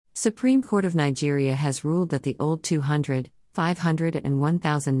Supreme Court of Nigeria has ruled that the old 200, 500 and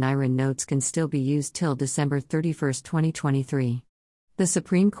 1000 naira notes can still be used till December 31, 2023. The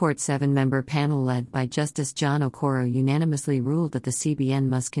Supreme Court 7-member panel led by Justice John Okoro unanimously ruled that the CBN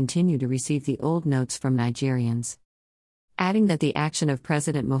must continue to receive the old notes from Nigerians, adding that the action of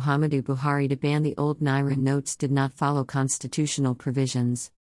President Muhammadu Buhari to ban the old naira notes did not follow constitutional provisions.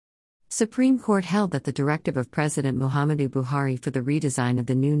 Supreme Court held that the directive of President Muhammadu Buhari for the redesign of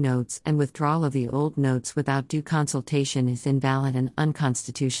the new notes and withdrawal of the old notes without due consultation is invalid and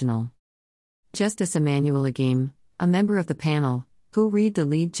unconstitutional. Justice Emmanuel Agim, a member of the panel, who read the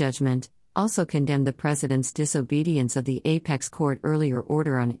lead judgment, also condemned the President's disobedience of the Apex Court earlier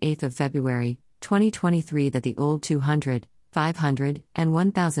order on 8 February, 2023 that the old 200, 500, and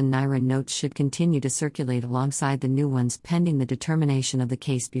 1000 naira notes should continue to circulate alongside the new ones pending the determination of the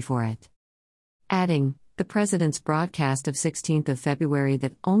case before it. Adding, the President's broadcast of 16 February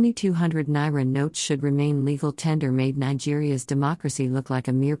that only 200 naira notes should remain legal tender made Nigeria's democracy look like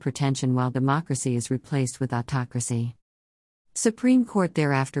a mere pretension while democracy is replaced with autocracy. Supreme Court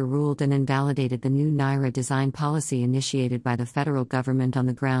thereafter ruled and invalidated the new Naira design policy initiated by the federal government on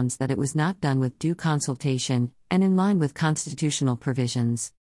the grounds that it was not done with due consultation and in line with constitutional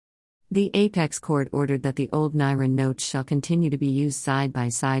provisions. The Apex Court ordered that the old Naira notes shall continue to be used side by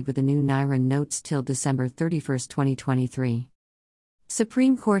side with the new Naira notes till December 31, 2023.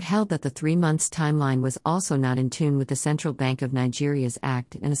 Supreme Court held that the 3 months timeline was also not in tune with the Central Bank of Nigeria's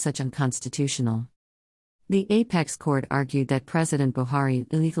Act and as such unconstitutional. The Apex Court argued that President Buhari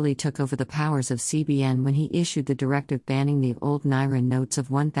illegally took over the powers of CBN when he issued the directive banning the old Naira notes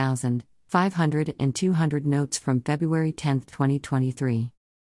of 1,000, 500 and 200 notes from February 10, 2023.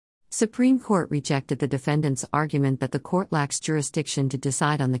 Supreme Court rejected the defendant's argument that the court lacks jurisdiction to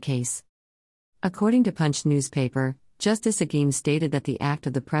decide on the case. According to Punch newspaper, Justice Agim stated that the act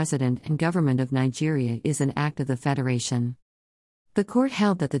of the President and Government of Nigeria is an act of the Federation. The court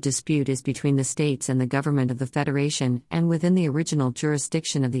held that the dispute is between the states and the government of the Federation and within the original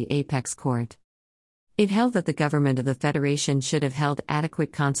jurisdiction of the Apex Court. It held that the government of the Federation should have held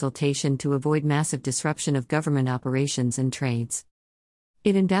adequate consultation to avoid massive disruption of government operations and trades.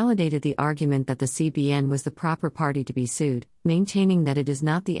 It invalidated the argument that the CBN was the proper party to be sued, maintaining that it is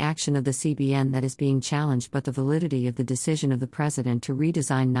not the action of the CBN that is being challenged but the validity of the decision of the President to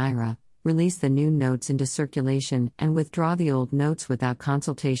redesign Naira, release the new notes into circulation and withdraw the old notes without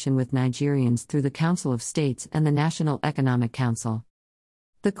consultation with Nigerians through the Council of States and the National Economic Council.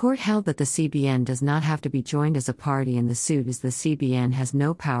 The court held that the CBN does not have to be joined as a party in the suit as the CBN has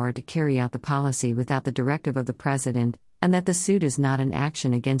no power to carry out the policy without the directive of the President, and that the suit is not an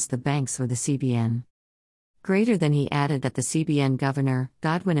action against the banks or the CBN. Greater than he added that the CBN Governor,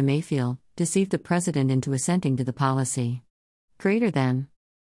 Godwin Emefiele, deceived the President into assenting to the policy. Greater than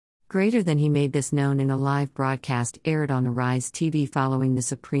he made this known in a live broadcast aired on Arise TV following the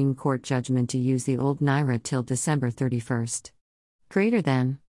Supreme Court judgment to use the old Naira till December 31. Greater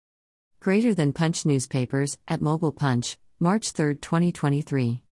than Punch newspapers, at Mobile Punch, March 3, 2023.